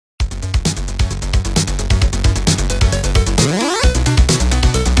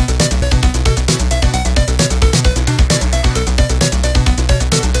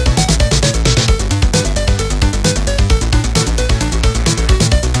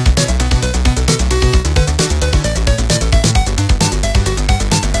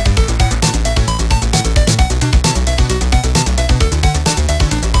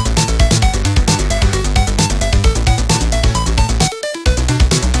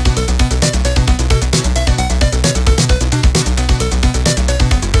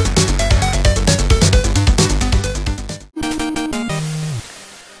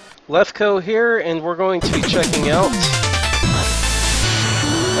Leathco here, and we're going to be checking out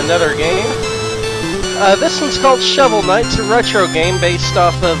another game. This one's called Shovel Knight. It's a retro game based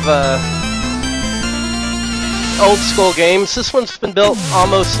off of old school games. This one's been built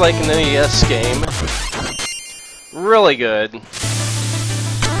almost like an NES game. Really good.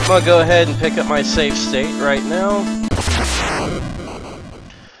 I'm gonna go ahead and pick up my save state right now.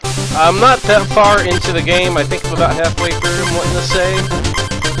 I'm not that far into the game. I think I'm about halfway through, I'm wanting to say.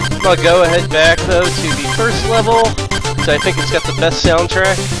 I'm gonna go ahead back though to the first level, because I think it's got the best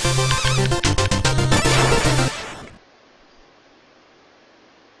soundtrack.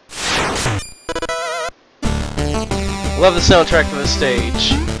 Love the soundtrack of the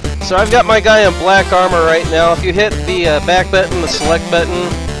stage. So I've got my guy in black armor right now. If you hit the back button, the select button,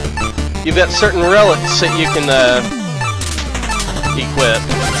 you've got certain relics that you can equip.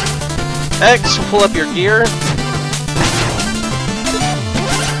 X will pull up your gear.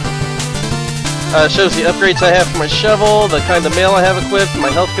 Shows the upgrades I have for my shovel, the kind of mail I have equipped, my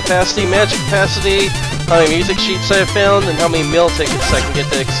health capacity, magic capacity, how many music sheets I have found, and how many meal tickets I can get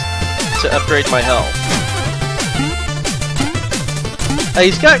to upgrade my health.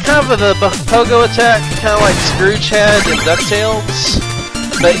 He's got kind of the pogo attack, kind of like Scrooge had in DuckTales,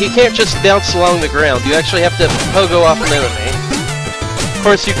 but he can't just bounce along the ground. You actually have to pogo off an enemy. Of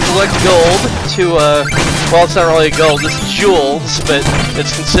course, you can collect gold to, well, it's not really gold, it's jewels, but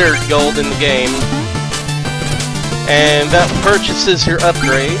it's considered gold in the game. And that purchases your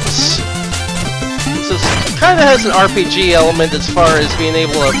upgrades. So it kind of has an RPG element as far as being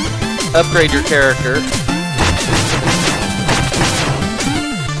able to upgrade your character.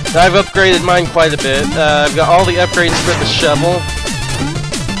 I've upgraded mine quite a bit. I've got all the upgrades for the shovel.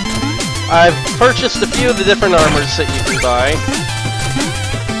 I've purchased a few of the different armors that you can buy.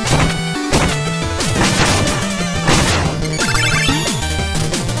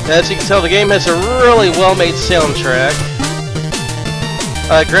 As you can tell, the game has a really well-made soundtrack.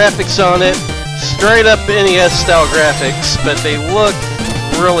 Graphics on it, straight up NES style graphics, but they look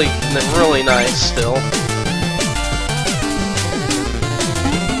really nice still.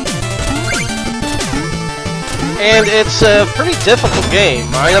 And it's a pretty difficult game.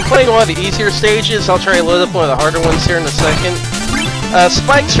 I'm playing one of the easier stages. I'll try to load up one of the harder ones here in a second.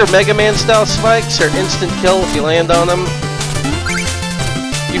 Spikes are Mega Man style spikes, are instant kill if you land on them.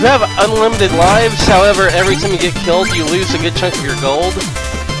 You have unlimited lives, however, every time you get killed, you lose a good chunk of your gold.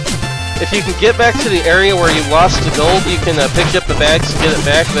 If you can get back to the area where you lost the gold, you can pick up the bags and get it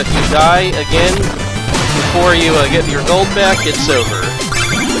back, but if you die again before you get your gold back, it's over.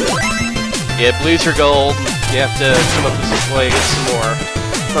 You lose your gold, you have to come up with some way to get some more.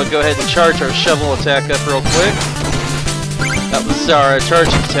 I'll go ahead and charge our shovel attack up real quick. That was our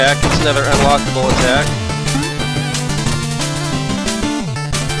charge attack, it's another unlockable attack.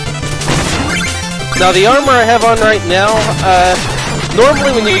 Now the armor I have on right now,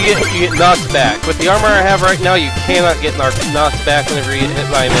 normally when you get knocked back. With the armor I have right now, you cannot get knocked back whenever you get hit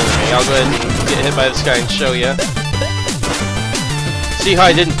by an enemy. I'll go ahead and get hit by this guy and show you. See how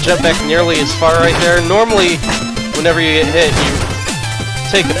I didn't jump back nearly as far right there? Normally, whenever you get hit, you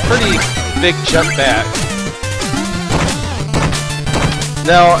take a pretty big jump back.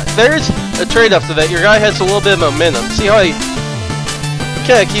 Now, there's a trade-off to that. Your guy has a little bit of momentum. See how he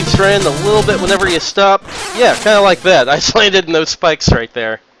kind of keeps running a little bit whenever you stop? Yeah, kind of like that. I just landed in those spikes right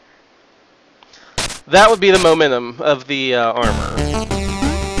there. That would be the momentum of the armor.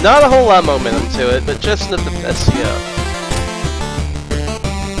 Not a whole lot of momentum to it, but just enough to mess you up.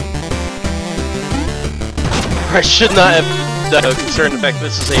 I should not have concerned the fact that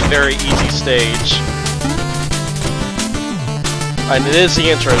this is a very easy stage. And it is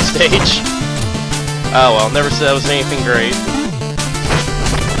the intro stage. Oh well, never said that was anything great.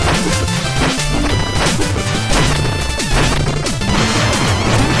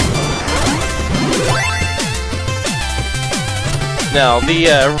 Now, the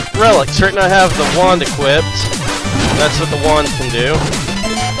relics, right now I have the wand equipped. That's what the wand can do.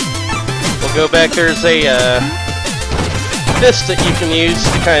 We'll go back, there's a fist that you can use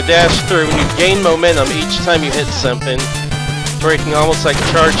to kind of dash through when you gain momentum each time you hit something. Where you can almost like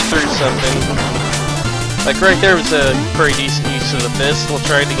charge through something. Like right there was a pretty decent use of the fist. We'll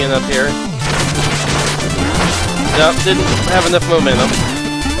try it again up here. Nope, didn't have enough momentum.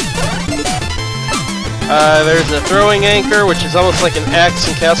 There's a throwing anchor, which is almost like an axe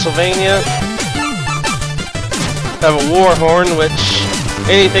in Castlevania. I have a war horn, which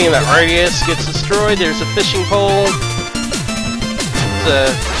anything in that radius gets destroyed. There's a fishing pole.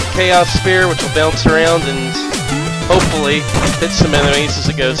 There's a chaos spear, which will bounce around and hopefully hit some enemies as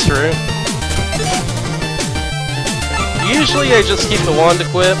it goes through. Usually I just keep the wand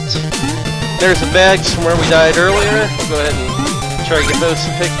equipped. There's the bags from where we died earlier. We'll go ahead and try to get those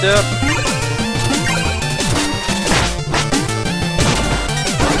picked up.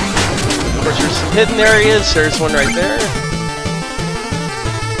 Of course, there's some hidden areas. There's one right there.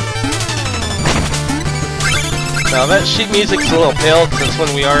 Now that sheet music's a little pale because it's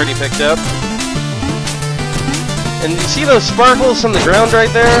one we already picked up. And you see those sparkles on the ground right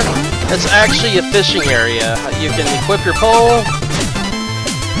there? That's actually a fishing area. You can equip your pole.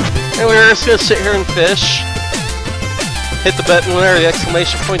 And we're just going to sit here and fish. Hit the button whenever the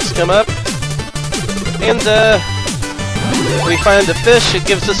exclamation points come up. And when we find the fish, it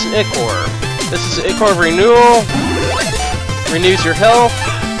gives us an ichor. This is an ichor renewal. Renews your health.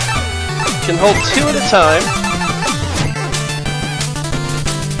 You can hold 2 at a time.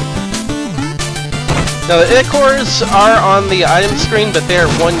 Now the ichors are on the item screen, but they are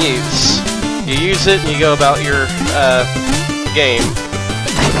one use. You use it and you go about your game.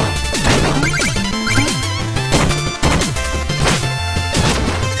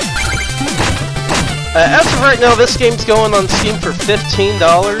 As of right now, this game's going on Steam for $15,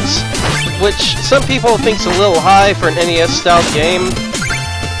 which some people think is a little high for an NES-style game.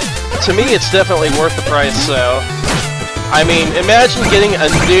 To me, it's definitely worth the price, so... I mean, imagine getting a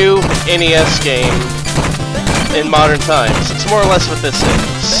new NES game in modern times. It's more or less what this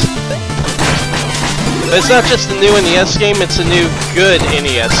is. But it's not just a new NES game, it's a new good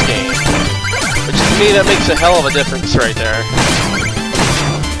NES game. Which to me, that makes a hell of a difference right there.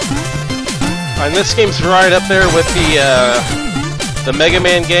 And this game's right up there with the Mega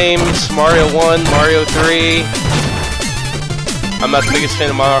Man games, Mario 1, Mario 3. I'm not the biggest fan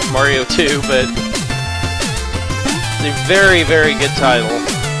of Mario 2, but it's a very, very good title.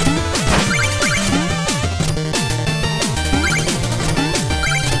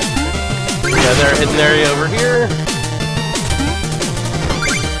 Yeah, there's a hidden area over here.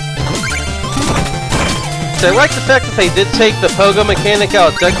 So I like the fact that they did take the pogo mechanic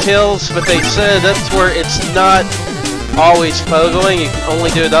out of DuckTales, but they said that's where it's not always pogoing, you can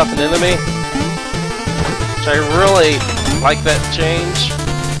only do it off an enemy. Which I really like that change.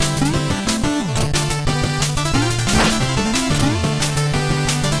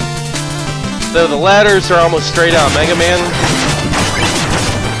 Though the ladders are almost straight out of Mega Man.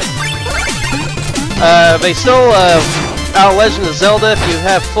 They still, out of Legend of Zelda, if you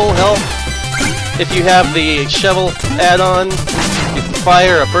have full health, if you have the shovel add-on, you can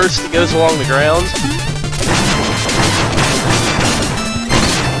fire a burst that goes along the ground.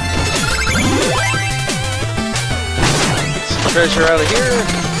 Get some treasure out of here.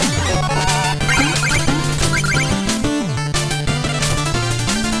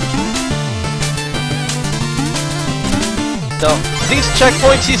 Now, these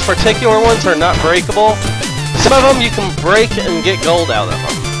checkpoints, these particular ones, are not breakable. Some of them you can break and get gold out of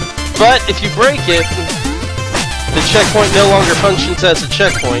them. But if you break it, the checkpoint no longer functions as a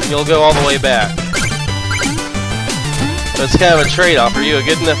checkpoint. You'll go all the way back. So it's kind of a trade-off. Are you a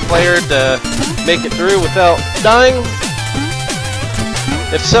good enough player to make it through without dying?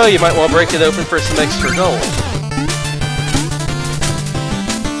 If so, you might want to break it open for some extra gold.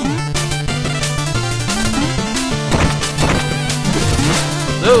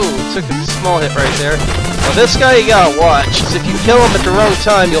 Oh, took a small hit right there. Now this guy you gotta watch, because if you kill him at the wrong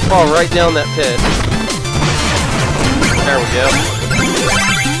time, you'll fall right down that pit. There we go.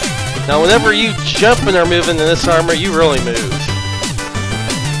 Now whenever you jump and are moving in this armor, you really move.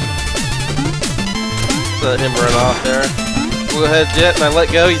 Let's let him run off there. Go ahead, Jet, and I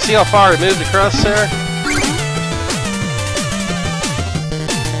let go. You see how far I moved across there?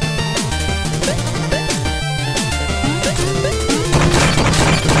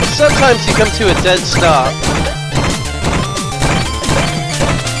 Sometimes you come to a dead stop.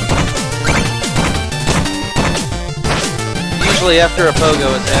 Usually after a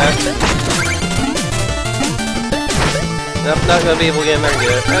pogo attack. Nope, not gonna be able to get in there and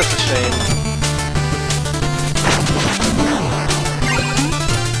get it. That's a shame.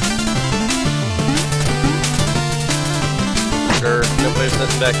 Sure, nope, there's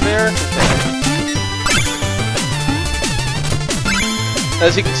nothing back there. Okay.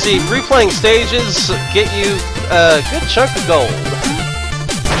 As you can see, replaying stages get you a good chunk of gold.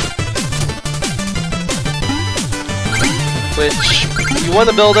 Which, you want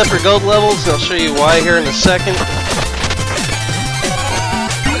to build up your gold levels, and I'll show you why here in a second.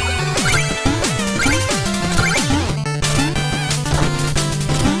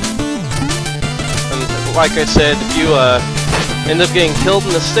 And like I said, if you end up getting killed in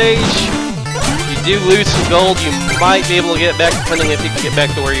the stage, you do lose some gold. You might be able to get it back, depending if you can get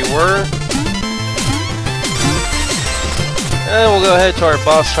back to where you were. And we'll go ahead to our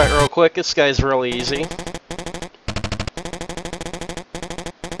boss fight real quick. This guy's really easy.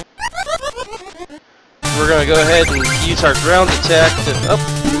 We're going to go ahead and use our ground attack to... Oh,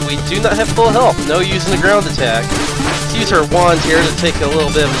 we do not have full health. No using the ground attack. Let's use our wand here to take a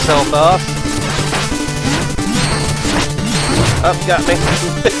little bit of his health off. Oh, got me.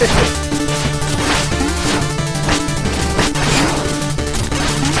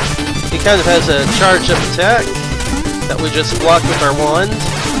 He kind of has a charge-up attack that we just block with our wand.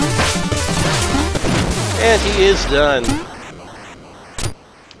 And he is done.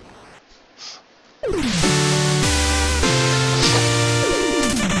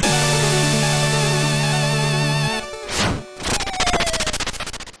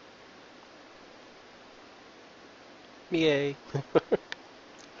 Yay.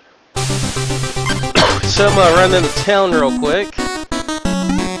 So I'm gonna run into town real quick.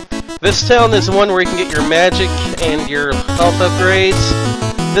 This town is the one where you can get your magic and your health upgrades.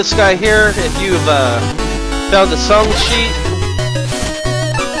 This guy here, if you've found a song sheet,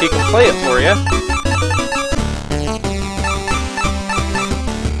 he can play it for you.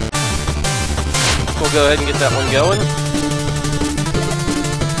 We'll go ahead and get that one going.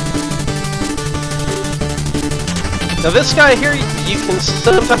 Now this guy here, you can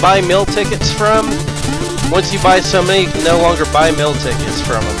sometimes buy meal tickets from. Once you buy so many, you can no longer buy meal tickets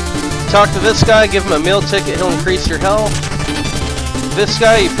from him. Talk to this guy, give him a meal ticket, he'll increase your health. This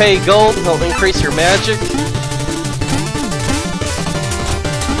guy, you pay gold, he'll increase your magic.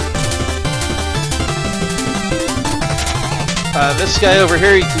 This guy over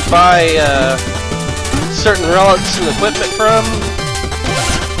here, you can buy certain relics and equipment from.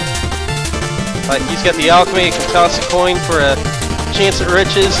 Like, he's got the alchemy, you can toss a coin for a chance at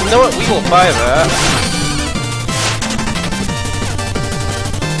riches. You know what? We will buy that.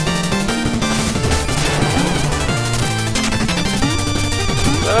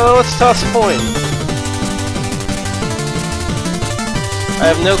 So, let's toss a coin. I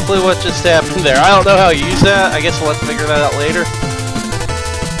have no clue what just happened there. I don't know how you use that. I guess we'll have to figure that out later.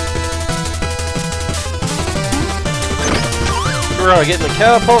 We're gonna get in the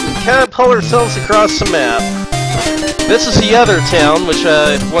catapult and catapult ourselves across the map. This is the other town, which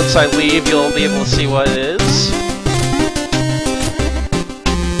once I leave, you'll be able to see what it is.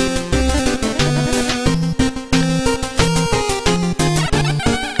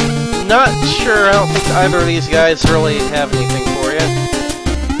 Not sure. I don't think either of these guys really have anything for you.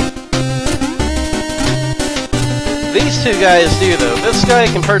 These two guys do, though. This guy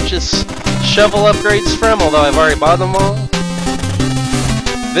can purchase shovel upgrades from, although I've already bought them all.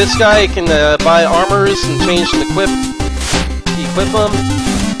 This guy can buy armors and change and equip them.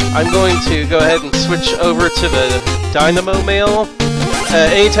 I'm going to go ahead and switch over to the Dynamo Mail.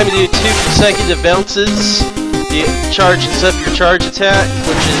 Anytime you do 2 consecutive bounces, it charges up your charge attack,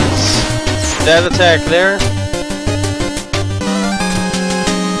 which is that attack there.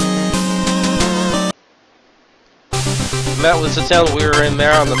 And that was the town we were in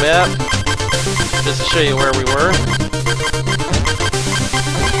there on the map, just to show you where we were.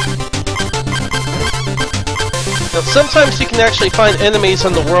 Now, sometimes you can actually find enemies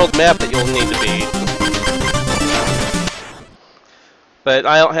on the world map that you'll need to beat. But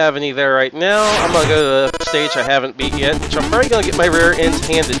I don't have any there right now. I'm going to go to the stage I haven't beat yet, which I'm probably going to get my rear end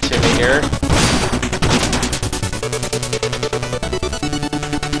handed to me here.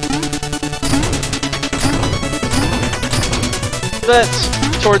 But,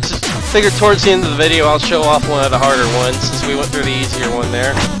 figured towards the end of the video I'll show off one of the harder ones, since we went through the easier one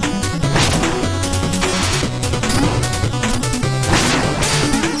there.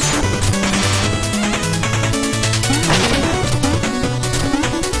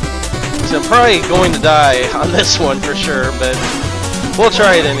 So I'm probably going to die on this one for sure, but we'll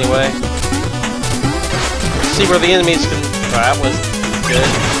try it anyway. See where the enemies can... Oh, that wasn't good.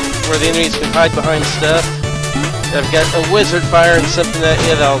 Where the enemies can hide behind stuff. I've got a wizard fire and something that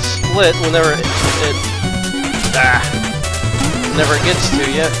it'll split whenever it gets to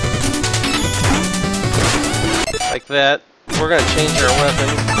you. Like that. We're going to change our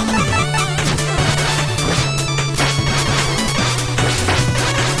weapon.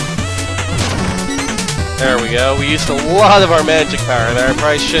 There we go. We used a lot of our magic power there. I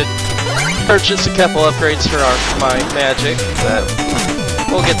probably should purchase a couple upgrades for my magic, but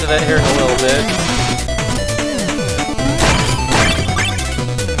we'll get to that here in a little bit.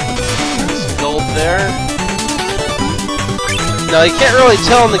 Some gold there. Now, you can't really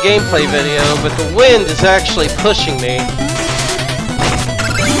tell in the gameplay video, but the wind is actually pushing me.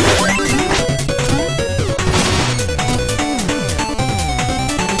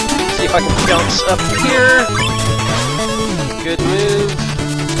 If I can bounce up here.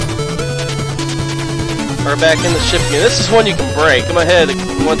 Or back in the ship again. This is one you can break. I'm ahead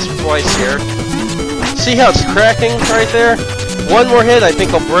once or twice here. See how it's cracking right there? One more hit, I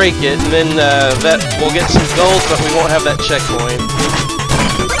think I'll break it, and then that we'll get some gold, but we won't have that checkpoint.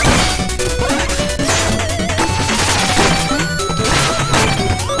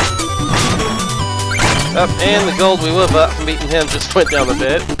 Up, and the gold we would have got from beating him just went down a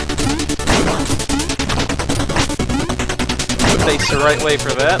bit. Face the right way for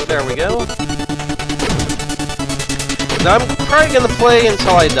that. There we go. Now I'm probably gonna play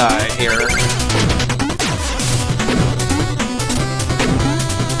until I die here.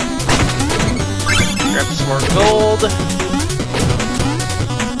 Grab some more gold. I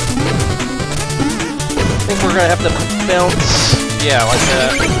think we're gonna have to bounce. Yeah, like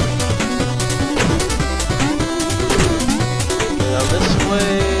that. Go down this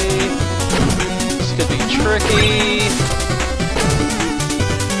way. This could be tricky.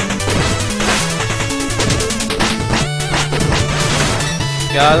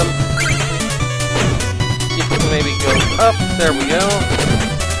 Got him. See if we can maybe go up. There we go.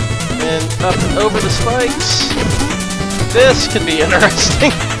 And up and over the spikes. This could be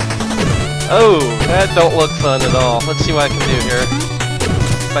interesting. Oh, that don't look fun at all. Let's see what I can do here.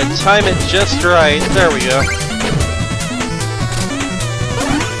 If I time it just right. There we go.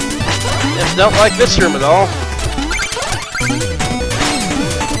 Just don't like this room at all.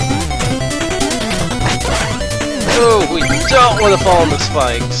 Oh, we don't want to fall on the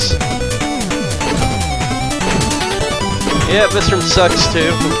spikes. Yeah, this room sucks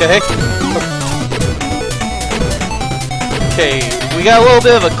too, okay? Okay, we got a little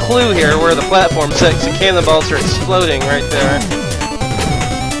bit of a clue here where the platform's at, the cannonballs are exploding right there.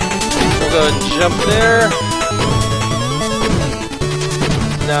 We'll go ahead and jump there.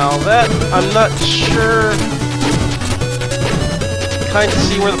 Now that, I'm not sure. Kind of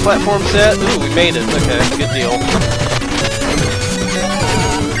see where the platform's at. Ooh, we made it. Okay, good deal.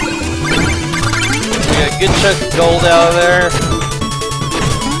 We got a good chunk of gold out of there.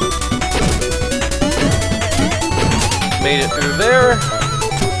 Made it through there.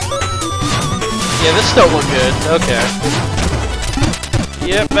 Yeah, this don't look good. Okay.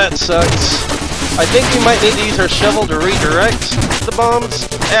 Yep, that sucks. I think we might need to use our shovel to redirect the bombs.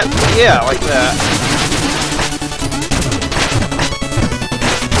 Yeah, like that.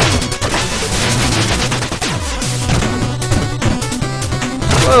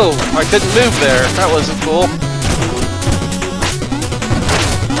 Whoa, I couldn't move there. That wasn't cool.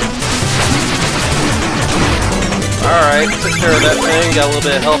 Alright, took care of that thing. Got a little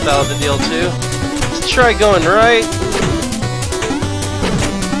bit of health out of the deal too. Let's try going right.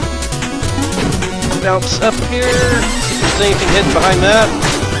 Bounce up here. See if there's anything hidden behind that.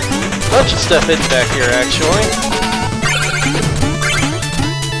 Bunch of stuff hidden back here, actually.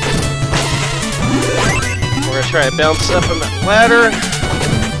 We're gonna try to bounce up on that ladder.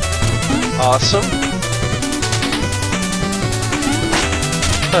 Awesome.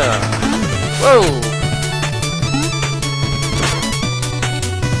 Whoa!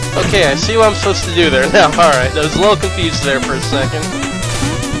 Okay, I see what I'm supposed to do there now. Alright, I was a little confused there for a second.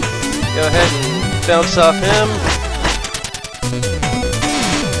 Go ahead and bounce off him.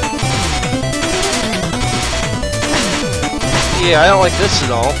 Yeah, I don't like this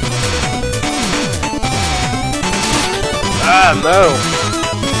at all. Ah, no!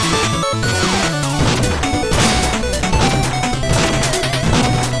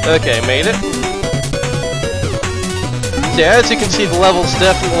 Okay, made it. Yeah, as you can see, the levels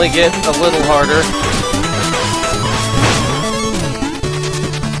definitely get a little harder.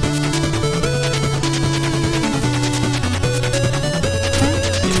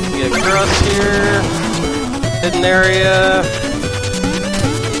 See if we can get across here. Hidden area.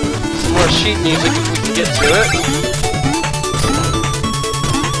 Some more sheet music if we can get to it.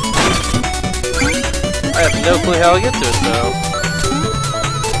 I have no clue how to get to it, though.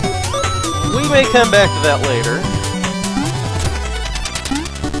 We may come back to that later.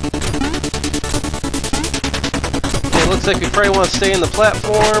 Okay, looks like we probably want to stay in the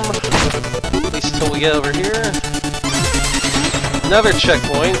platform, at least until we get over here. Another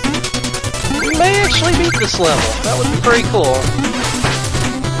checkpoint. We may actually beat this level. That would be pretty cool.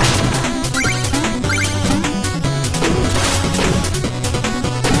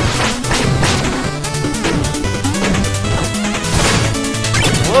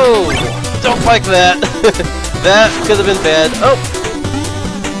 Whoa! Don't like that. That could have been bad. Oh!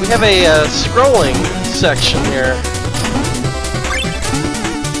 We have a scrolling section here.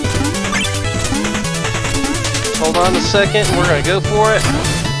 Hold on a second, we're gonna go for it.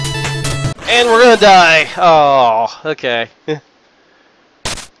 And we're gonna die! Oh, okay.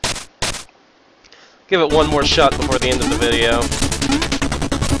 give it one more shot before the end of the video.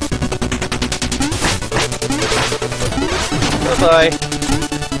 Bye-bye.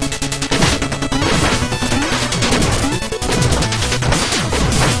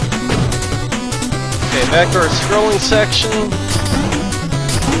 Okay, back to our scrolling section.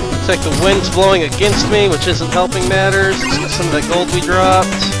 Looks like the wind's blowing against me, which isn't helping matters. Let's get some of that gold we dropped.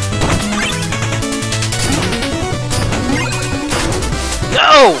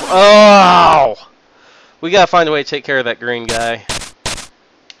 No! Oh! We gotta find a way to take care of that green guy.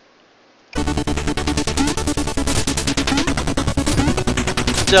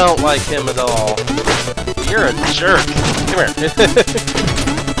 Don't like him at all. You're a jerk. Come here. Come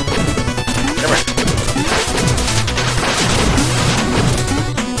here.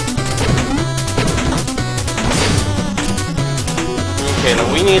 Okay, now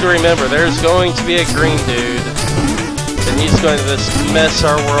we need to remember there's going to be a green dude. And he's going to just mess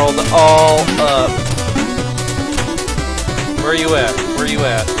our world all up. Where are you at? Where are you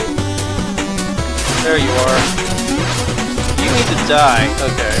at? There you are. You need to die.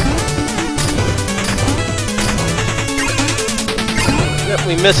 Okay. Yep,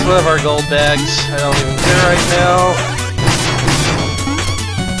 we missed one of our gold bags. I don't even care right now.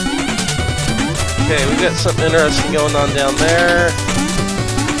 Okay, we've got something interesting going on down there.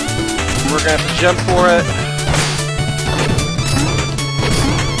 We're gonna have to jump for it.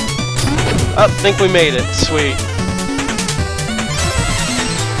 Oh, I think we made it. Sweet.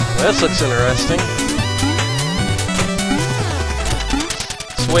 This looks interesting.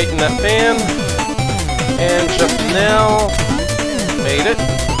 Just wait in that fan. And jump now. Made it.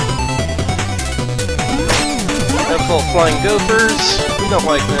 Got full flying gophers. We don't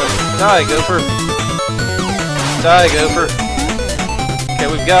like them. Die, gopher. Die, gopher. Okay,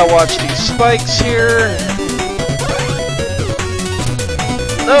 we've got to watch these spikes here.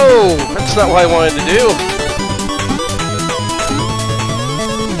 No! That's not what I wanted to do.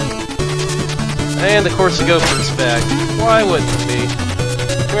 And of course the gopher's back. Why wouldn't it be?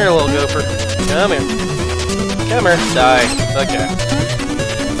 Come here, little gopher. Come here. Come here. Die. Okay.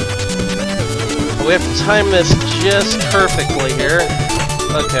 We have to time this just perfectly here.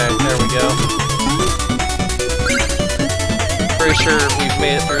 Okay, there we go. Pretty sure we've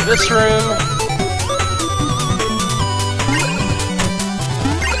made it through this room.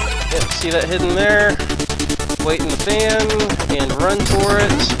 Yep, see that hidden there? Wait in the fan and run for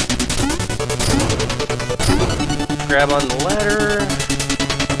it. Grab on the ladder.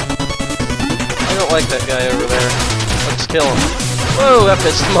 I don't like that guy over there. Let's kill him. Whoa, that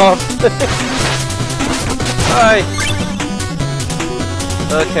pissed him off. Bye.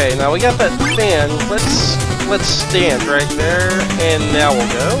 Okay, now we got that fan. Let's stand right there, and now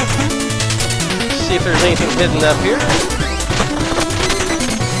we'll go. See if there's anything hidden up here.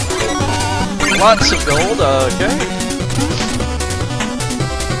 Lots of gold. Okay.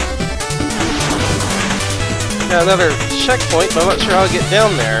 Got another checkpoint, but I'm not sure how to get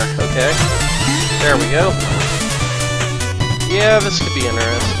down there. Okay. There we go. Yeah, this could be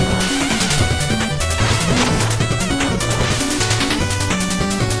interesting.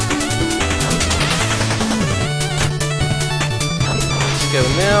 Let's go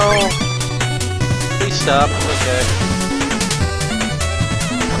now. Please stop. Okay.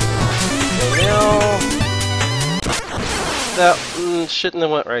 Go now. That shouldn't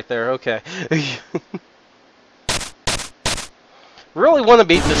have went right there. Okay. Really want to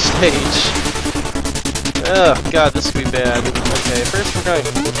beat this stage. Oh god, this could be bad. Okay, first we're going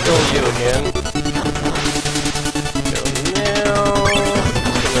to kill you again. Go now.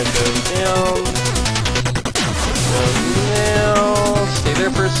 Just gonna go down. Go now. Stay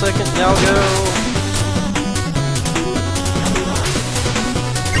there for a second. Now go.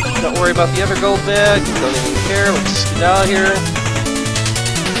 Don't worry about the other gold bag. Don't even care. Let's just get out of here.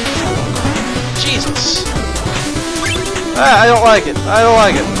 Jesus. Ah, I don't like it. I don't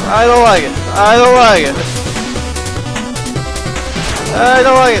like it. I don't like it. I don't like it. I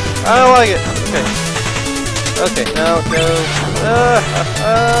don't like it. I don't like it. Okay. Okay, now go.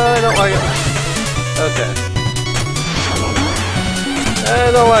 I don't like it. Okay.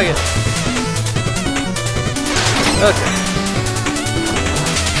 I don't like it. Okay.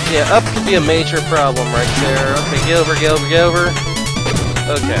 Yeah, up could be a major problem right there. Okay, get over, get over, get over.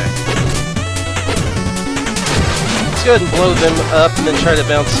 Okay. Let's go ahead and blow them up and then try to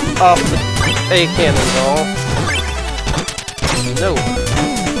bounce off the A cannonball. No.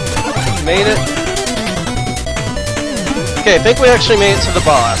 Made it. Okay, I think we actually made it to the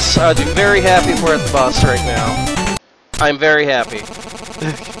boss. I'd be very happy if we're at the boss right now. I'm very happy.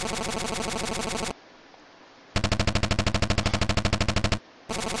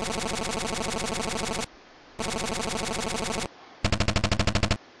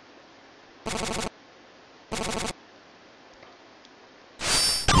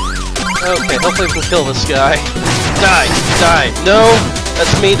 Okay, hopefully we can kill this guy. Die! Die! No!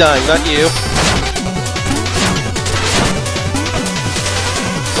 That's me dying, not you.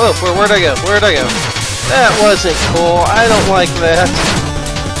 Oh, where'd I go? Where'd I go? That wasn't cool. I don't like that.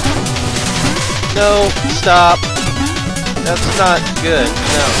 No, stop. That's not good.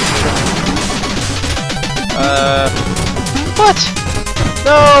 No. What?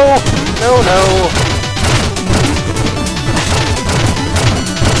 No! No, no.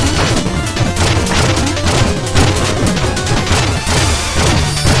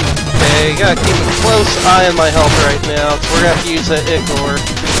 Okay, gotta keep a close eye on my health right now, so we're gonna have to use that Ichor.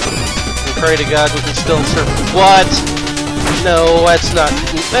 And pray to God we can still survive. What? No, that's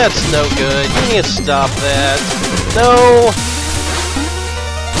no good. You need to stop that. No!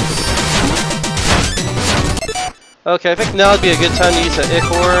 Okay, I think now would be a good time to use that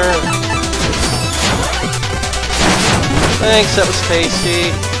Ichor. Thanks, that was tasty.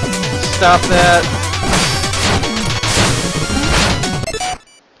 Stop that.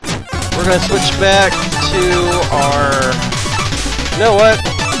 We're gonna switch back to our... You know what?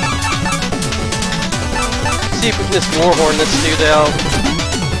 See if we can just warhorn this dude out.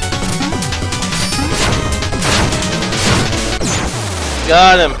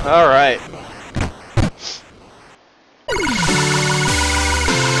 Got him. Alright.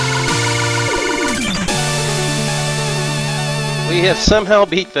 We have somehow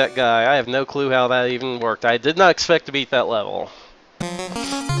beat that guy. I have no clue how that even worked. I did not expect to beat that level.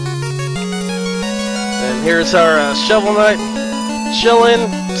 And here's our Shovel Knight, chilling,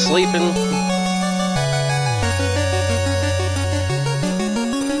 sleeping.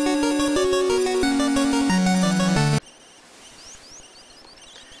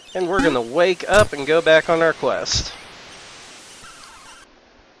 And we're gonna wake up and go back on our quest.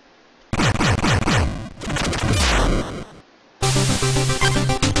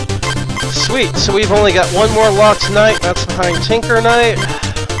 Sweet, so we've only got one more locked Knight, that's behind Tinker Knight.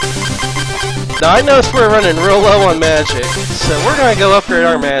 Now I noticed we're running real low on magic, so we're gonna go upgrade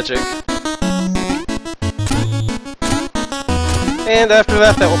our magic. And after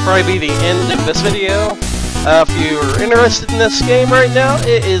that, that will probably be the end of this video. If you're interested in this game right now,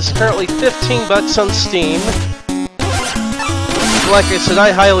 it is currently 15 bucks on Steam. Like I said,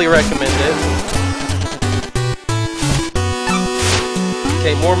 I highly recommend it.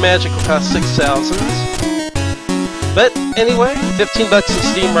 Okay, more magic will cost 6,000. But anyway, 15 bucks on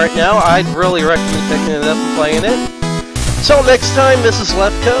Steam right now. I'd really recommend picking it up and playing it. Till next time, this is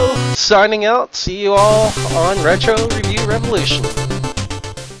Leathco, signing out. See you all on Retro Review Revolution.